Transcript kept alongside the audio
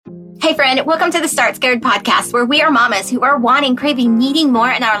Hey friend, welcome to the Start Scared podcast, where we are mamas who are wanting, craving, needing more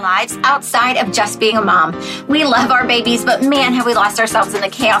in our lives outside of just being a mom. We love our babies, but man, have we lost ourselves in the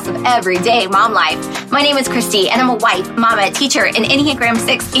chaos of everyday mom life. My name is Christy, and I'm a wife, mama, teacher, an Enneagram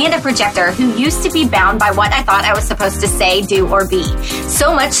 6, and a projector who used to be bound by what I thought I was supposed to say, do, or be.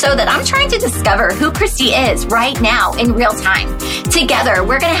 So much so that I'm trying to discover who Christy is right now in real time. Together,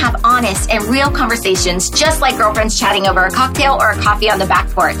 we're going to have honest and real conversations, just like girlfriends chatting over a cocktail or a coffee on the back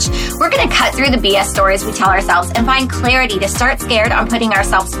porch. We're going to cut through the BS stories we tell ourselves and find clarity to start scared on putting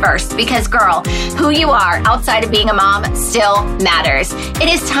ourselves first. Because girl, who you are outside of being a mom still matters. It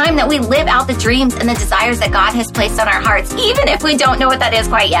is time that we live out the dreams and the desires that God has placed on our hearts, even if we don't know what that is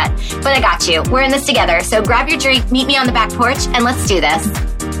quite yet. But I got you. We're in this together. So grab your drink, meet me on the back porch, and let's do this.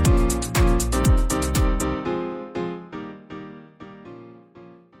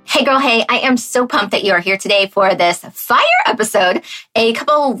 Hey girl, hey, I am so pumped that you are here today for this fire episode. A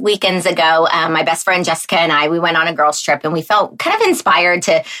couple of weekends ago, my best friend Jessica and I, we went on a girls trip and we felt kind of inspired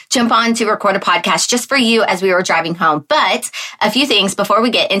to jump on to record a podcast just for you as we were driving home. But a few things before we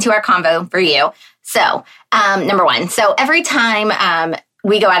get into our convo for you. So, number one, so every time,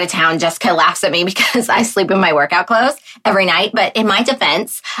 we go out of town, Jessica laughs at me because I sleep in my workout clothes every night. But in my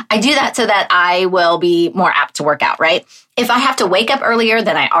defense, I do that so that I will be more apt to work out, right? If I have to wake up earlier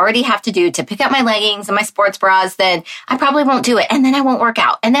than I already have to do to pick up my leggings and my sports bras, then I probably won't do it. And then I won't work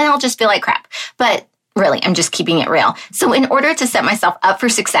out. And then I'll just feel like crap. But really, I'm just keeping it real. So in order to set myself up for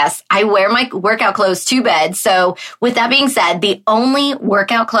success, I wear my workout clothes to bed. So with that being said, the only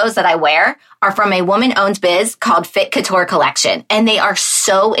workout clothes that I wear are from a woman-owned biz called Fit Couture Collection. And they are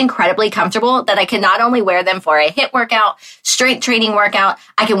so incredibly comfortable that I can not only wear them for a HIIT workout, strength training workout,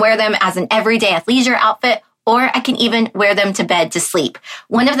 I can wear them as an everyday athleisure outfit, or I can even wear them to bed to sleep.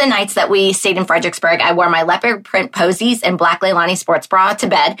 One of the nights that we stayed in Fredericksburg, I wore my leopard print posies and black Leilani sports bra to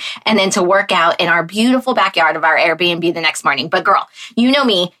bed and then to work out in our beautiful backyard of our Airbnb the next morning. But girl, you know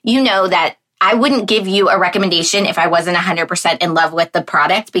me, you know that I wouldn't give you a recommendation if I wasn't 100% in love with the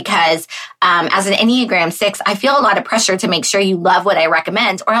product because as an Enneagram 6, I feel a lot of pressure to make sure you love what I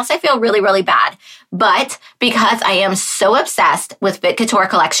recommend or else I feel really, really bad. But because I am so obsessed with Fit Couture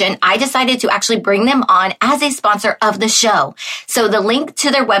Collection, I decided to actually bring them on as a sponsor of the show. So the link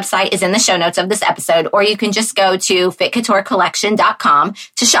to their website is in the show notes of this episode, or you can just go to fitcouturecollection.com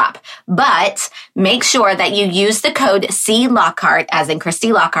to shop. But make sure that you use the code CLOCKHART, as in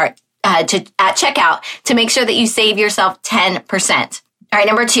Christy Lockhart, at checkout to make sure that you save yourself 10%. All right,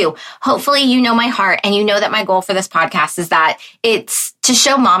 number two, hopefully you know my heart and you know that my goal for this podcast is that it's to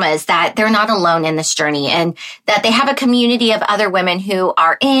show mamas that they're not alone in this journey and that they have a community of other women who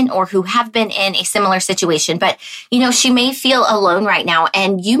are in or who have been in a similar situation. But, you know, she may feel alone right now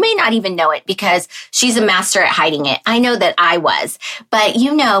and you may not even know it because she's a master at hiding it. I know that I was, but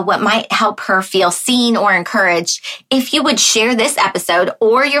you know what might help her feel seen or encouraged if you would share this episode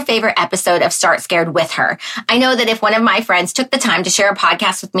or your favorite episode of Start Scared with her. I know that if one of my friends took the time to share a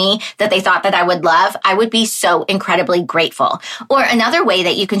podcast with me that they thought that I would love, I would be so incredibly grateful. Or another way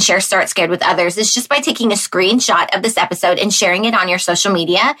that you can share Start Scared with others is just by taking a screenshot of this episode and sharing it on your social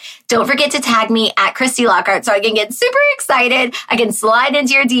media. Don't forget to tag me at Christy Lockhart so I can get super excited. I can slide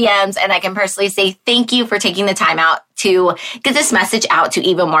into your DMs and I can personally say thank you for taking the time out to get this message out to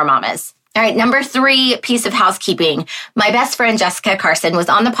even more mamas. All right, number three piece of housekeeping. My best friend, Jessica Carson, was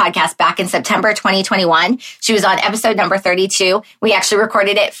on the podcast back in September 2021. She was on episode number 32. We actually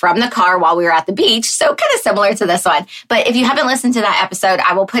recorded it from the car while we were at the beach, so kind of similar to this one. But if you haven't listened to that episode,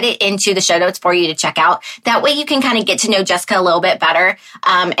 I will put it into the show notes for you to check out. That way you can kind of get to know Jessica a little bit better,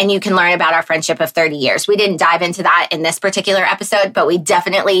 and you can learn about our friendship of 30 years. We didn't dive into that in this particular episode, but we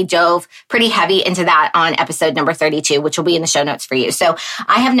definitely dove pretty heavy into that on episode number 32, which will be in the show notes for you. So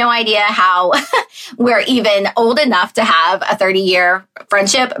I have no idea how we're even old enough to have a 30-year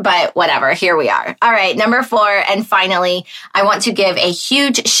friendship, but whatever, here we are. All right, number four, and finally, I want to give a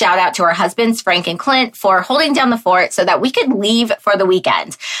huge shout out to our husbands, Frank and Clint, for holding down the fort so that we could leave for the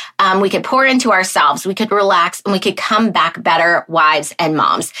weekend. We could pour into ourselves, we could relax, and we could come back better wives and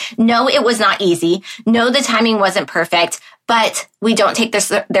moms. No, it was not easy. No, the timing wasn't perfect. But we don't take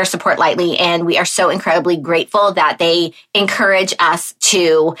their support lightly, and we are so incredibly grateful that they encourage us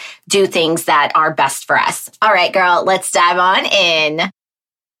to do things that are best for us. All right, girl, let's dive on in.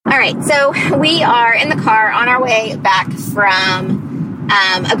 All right, so we are in the car on our way back from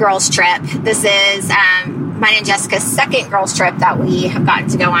a girls' trip. This is mine and Jessica's second girls' trip that we have gotten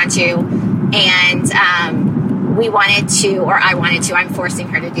to go on to, and we wanted to, or I wanted to, I'm forcing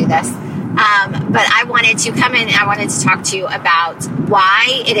her to do this. But I wanted to come in and I wanted to talk to you about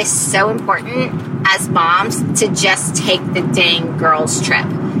why it is so important as moms to just take the dang girls trip.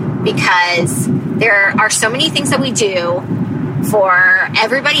 because there are so many things that we do for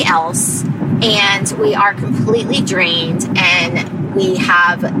everybody else, and we are completely drained, and we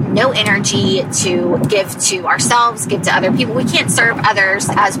have no energy to give to ourselves, give to other people. We can't serve others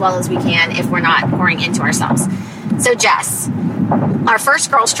as well as we can if we're not pouring into ourselves. So Jess, our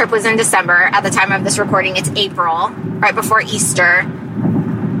first girls trip was in December. At the time of this recording, it's April, right before Easter.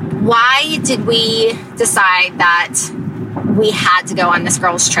 Why did we decide that we had to go on this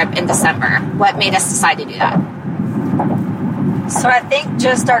girls trip in December? What made us decide to do that? So I think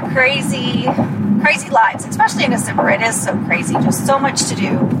just our crazy lives, especially in December. It is so crazy. Just so much to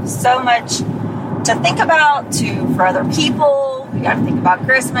do. So much to think about for other people. We got to think about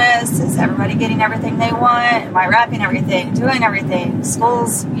Christmas. Is everybody getting everything they want? Am I wrapping everything? Doing everything?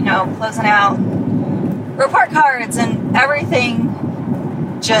 School's, closing out. Report cards and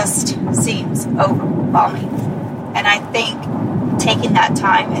everything just seems overwhelming. And I think taking that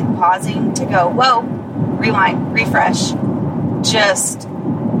time and pausing to go, whoa, rewind, refresh,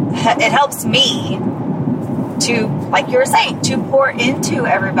 it helps me to, like you were saying, to pour into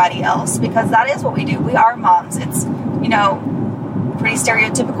everybody else, because that is what we do. We are moms. It's, pretty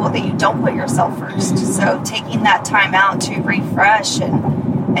stereotypical that you don't put yourself first. So taking that time out to refresh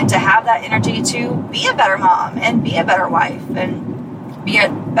and to have that energy to be a better mom and be a better wife and be a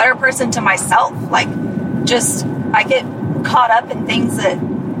better person to myself. I get caught up in things that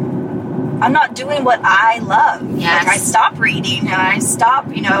I'm not doing what I love. Yes. I stop reading and I stop,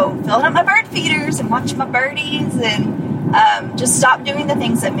 filling up my bird feeders and watching my birdies and just stop doing the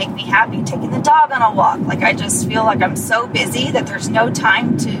things that make me happy. Taking the dog on a walk. I just feel like I'm so busy that there's no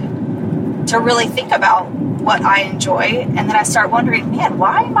time to really think about what I enjoy. And then I start wondering, man,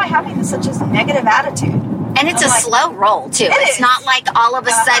 why am I having such a negative attitude? And it's slow roll, too. It's not like all of a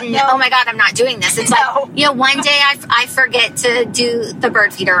sudden, oh my God, I'm not doing this. It's one day I forget to do the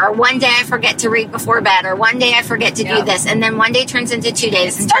bird feeder, or one day I forget to read before bed, or one day I forget to do this. And then one day turns into 2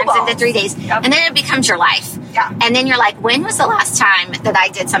 days and turns into 3 days. Yep. And then it becomes your life. Yeah. And then you're like, when was the last time that I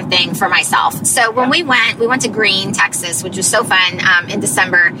did something for myself? So when we went to Green, Texas, which was so fun in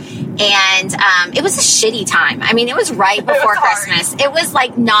December. And it was a shitty time. I mean, it was right before Christmas. It was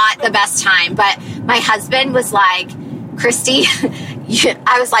not the best time. But my husband was like, Christy,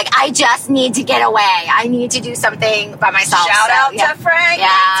 I was like, I just need to get away. I need to do something by myself. Shout out to Frank.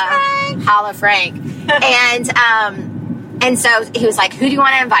 Yeah. Holla Frank. And so he was like, who do you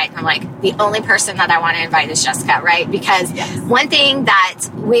want to invite? And I'm like, the only person that I want to invite is Jessica, right? Because one thing that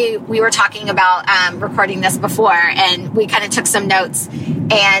we were talking about recording this before, and we kind of took some notes.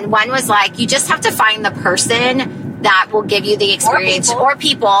 And one was like, you just have to find the person that will give you the experience, or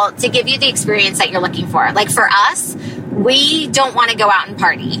people to give you the experience that you're looking for. Like for us, we don't want to go out and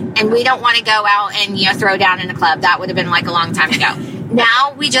party, and we don't want to go out and throw down in a club. That would have been a long time ago.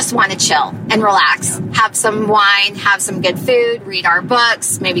 Now we just want to chill and relax, have some wine, have some good food, read our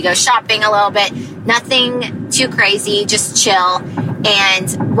books, maybe go shopping a little bit. Nothing too crazy, just chill.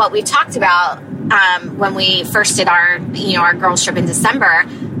 And what we talked about when we first did our girls trip in December,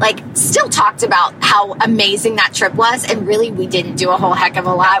 still talked about how amazing that trip was. And really, we didn't do a whole heck of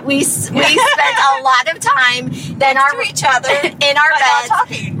a lot. We spent a lot of time then each other in our beds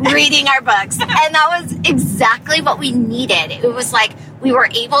reading our books. And that was exactly what we needed. It was like we were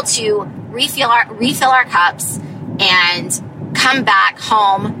able to refill our cups and come back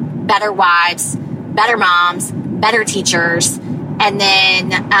home better wives, better moms, better teachers. And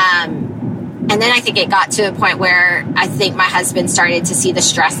then I think it got to a point where I think my husband started to see the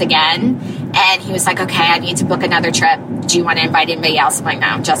stress again. And he was like, okay, I need to book another trip. Do you want to invite anybody else? I'm like,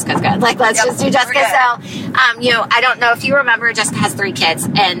 no, Jessica's good. Let's just do Jessica. So, I don't know if you remember, Jessica has 3 kids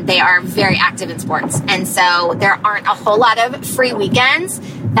and they are very active in sports. And so there aren't a whole lot of free weekends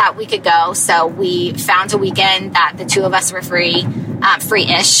that we could go. So we found a weekend that the 2 of us were free-ish, free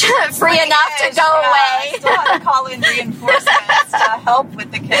enough to go away. I still have to call in reinforcements to help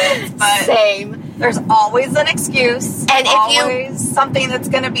with the kids, but same. There's always an excuse, and always something that's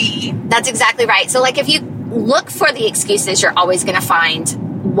going to be. That's exactly right. So, if you look for the excuses, you're always going to find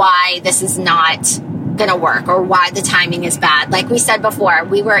why this is not going to work or why the timing is bad. Like we said before,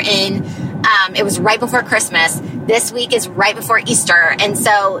 we were in. It was right before Christmas. This week is right before Easter. And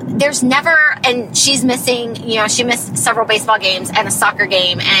so there's never, and she's missing, she missed several baseball games and a soccer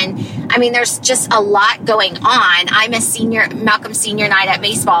game. And I mean, there's just a lot going on. I missed Malcolm's senior night at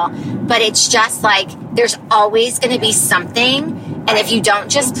baseball, but it's just there's always going to be something. And if you don't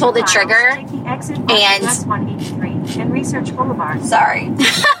just pull the trigger and Research Boulevard. Sorry.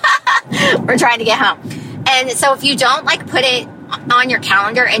 We're trying to get home. And so if you don't put it on your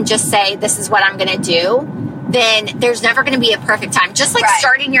calendar and just say, this is what I'm going to do, then there's never going to be a perfect time. Just like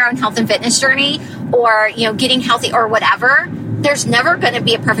starting your own health and fitness journey or, getting healthy or whatever, there's never going to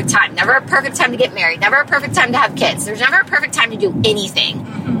be a perfect time. Never a perfect time to get married. Never a perfect time to have kids. There's never a perfect time to do anything.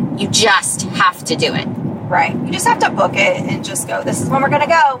 Mm-hmm. You just have to do it. Right. You just have to book it and just go, this is when we're going to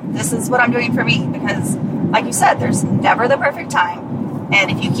go. This is what I'm doing for me. Because like you said, there's never the perfect time.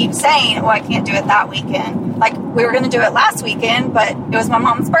 And if you keep saying, I can't do it that weekend. Like, we were going to do it last weekend, but it was my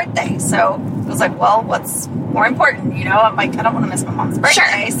mom's birthday. So it was like, well, what's more important? I'm like, I don't want to miss my mom's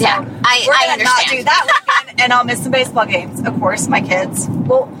birthday. Sure. So I we're going to not do that weekend, and I'll miss some baseball games. Of course, my kids.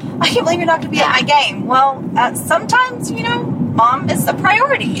 Well, I can't believe you're not going to be at my game. Well, sometimes, mom is the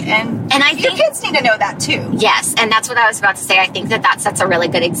priority. And I think your kids need to know that too. Yes. And that's what I was about to say. I think that sets a really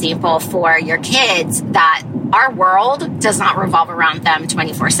good example for your kids that our world does not revolve around them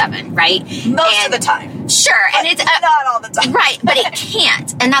 24/7, right? Most of the time. Sure. But and it's not all the time. Right. But it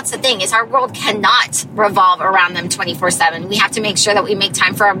can't. And that's the thing is our world cannot revolve around them 24/7. We have to make sure that we make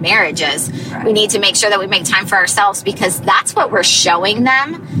time for our marriages. Right. We need to make sure that we make time for ourselves because that's what we're showing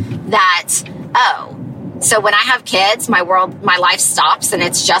them that, so when I have kids, my life stops and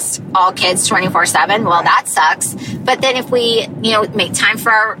it's just all kids 24/7. Well, that sucks. But then if we, make time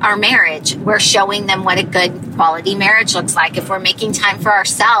for our marriage, we're showing them what a good quality marriage looks like. If we're making time for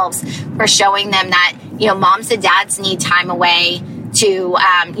ourselves, we're showing them that, moms and dads need time away to,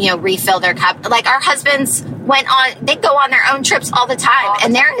 refill their cup. Like our husbands they go on their own trips all the time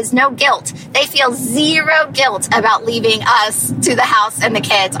and there is no guilt. They feel zero guilt about leaving us to the house and the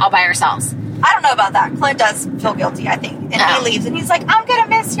kids all by ourselves. I don't know about that. Clint does feel guilty, I think. And he leaves and he's like, I'm going to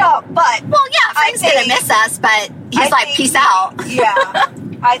miss y'all. But well, yeah, Frank's going to miss us, but he's peace out. Yeah.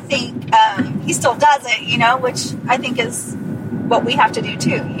 I think he still does it, which I think is what we have to do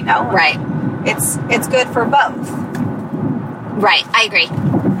too, Right. It's good for both. Right. I agree.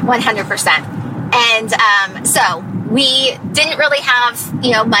 100%. And so we didn't really have,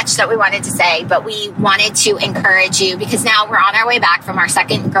 much that we wanted to say, but we wanted to encourage you because now we're on our way back from our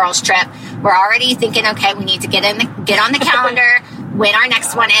second girls trip. We're already thinking, okay, we need to get on the calendar when our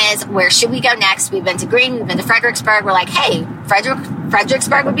next one is. Where should we go next? We've been to Green, we've been to Fredericksburg. We're like, hey,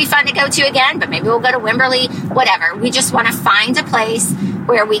 Fredericksburg would be fun to go to again, but maybe we'll go to Wimberley, whatever. We just want to find a place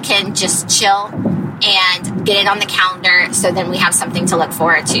where we can just chill and get it on the calendar so then we have something to look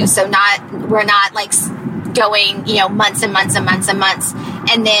forward to. So we're not like going, months and months and months and months,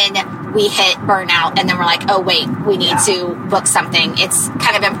 and then we hit burnout, and then we're like, oh wait, we need to book something. It's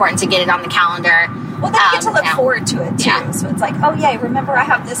kind of important to get it on the calendar. Well, then you get to look forward to it too. Yeah. So it's like, oh yeah, remember I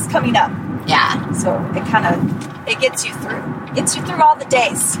have this coming up. Yeah. So it gets you through all the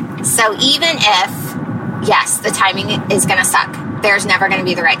days. So even if, yes, the timing is going to suck, there's never going to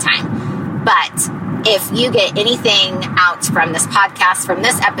be the right time. But if you get anything out from this podcast, from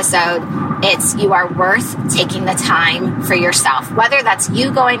this episode, it's you are worth taking the time for yourself. Whether that's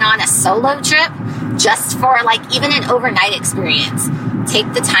you going on a solo trip just for like even an overnight experience,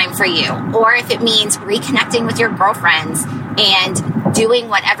 take the time for you. Or if it means reconnecting with your girlfriends and doing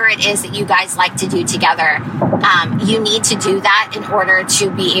whatever it is that you guys like to do together, you need to do that in order to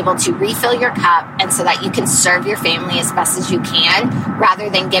be able to refill your cup and so that you can serve your family as best as you can rather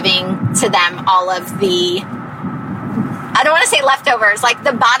than giving to them all of the, I don't want to say leftovers, like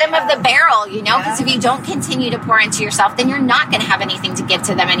the bottom of the barrel, because if you don't continue to pour into yourself, then you're not going to have anything to give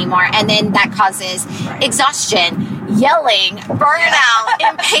to them anymore. And then that causes exhaustion, yelling, burnout,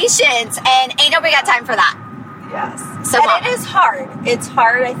 impatience, and ain't nobody got time for that. Yes. So and it is hard. It's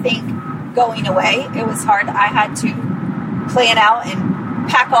hard, I think, going away. It was hard. I had to plan out and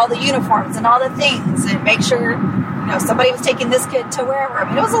pack all the uniforms and all the things and make sure, somebody was taking this kid to wherever. I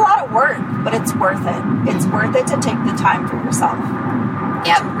mean, it was a lot of work, but it's worth it. It's worth it to take the time for yourself.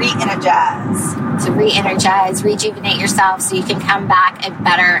 Yep. To re-energize, rejuvenate yourself so you can come back a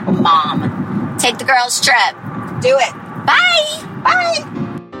better mom. Take the girls' trip. Do it. Bye. Bye.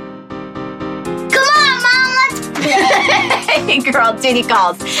 Come on, Mom, let's Hey, girl, duty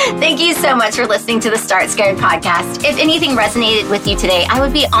calls. Thank you so much for listening to the Start Scared podcast. If anything resonated with you today, I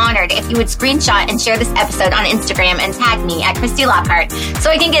would be honored if you would screenshot and share this episode on Instagram and tag me at Christy Lockhart so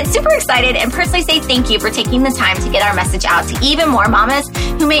I can get super excited and personally say thank you for taking the time to get our message out to even more mamas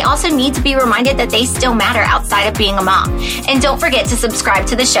who may also need to be reminded that they still matter outside of being a mom. And don't forget to subscribe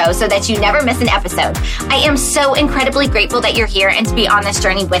to the show so that you never miss an episode. I am so incredibly grateful that you're here and to be on this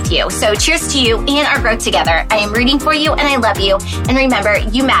journey with you. So cheers to you and our growth together. I am rooting for you and I love you. And remember,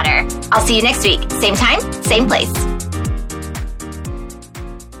 you matter. I'll see you next week. Same time, same place.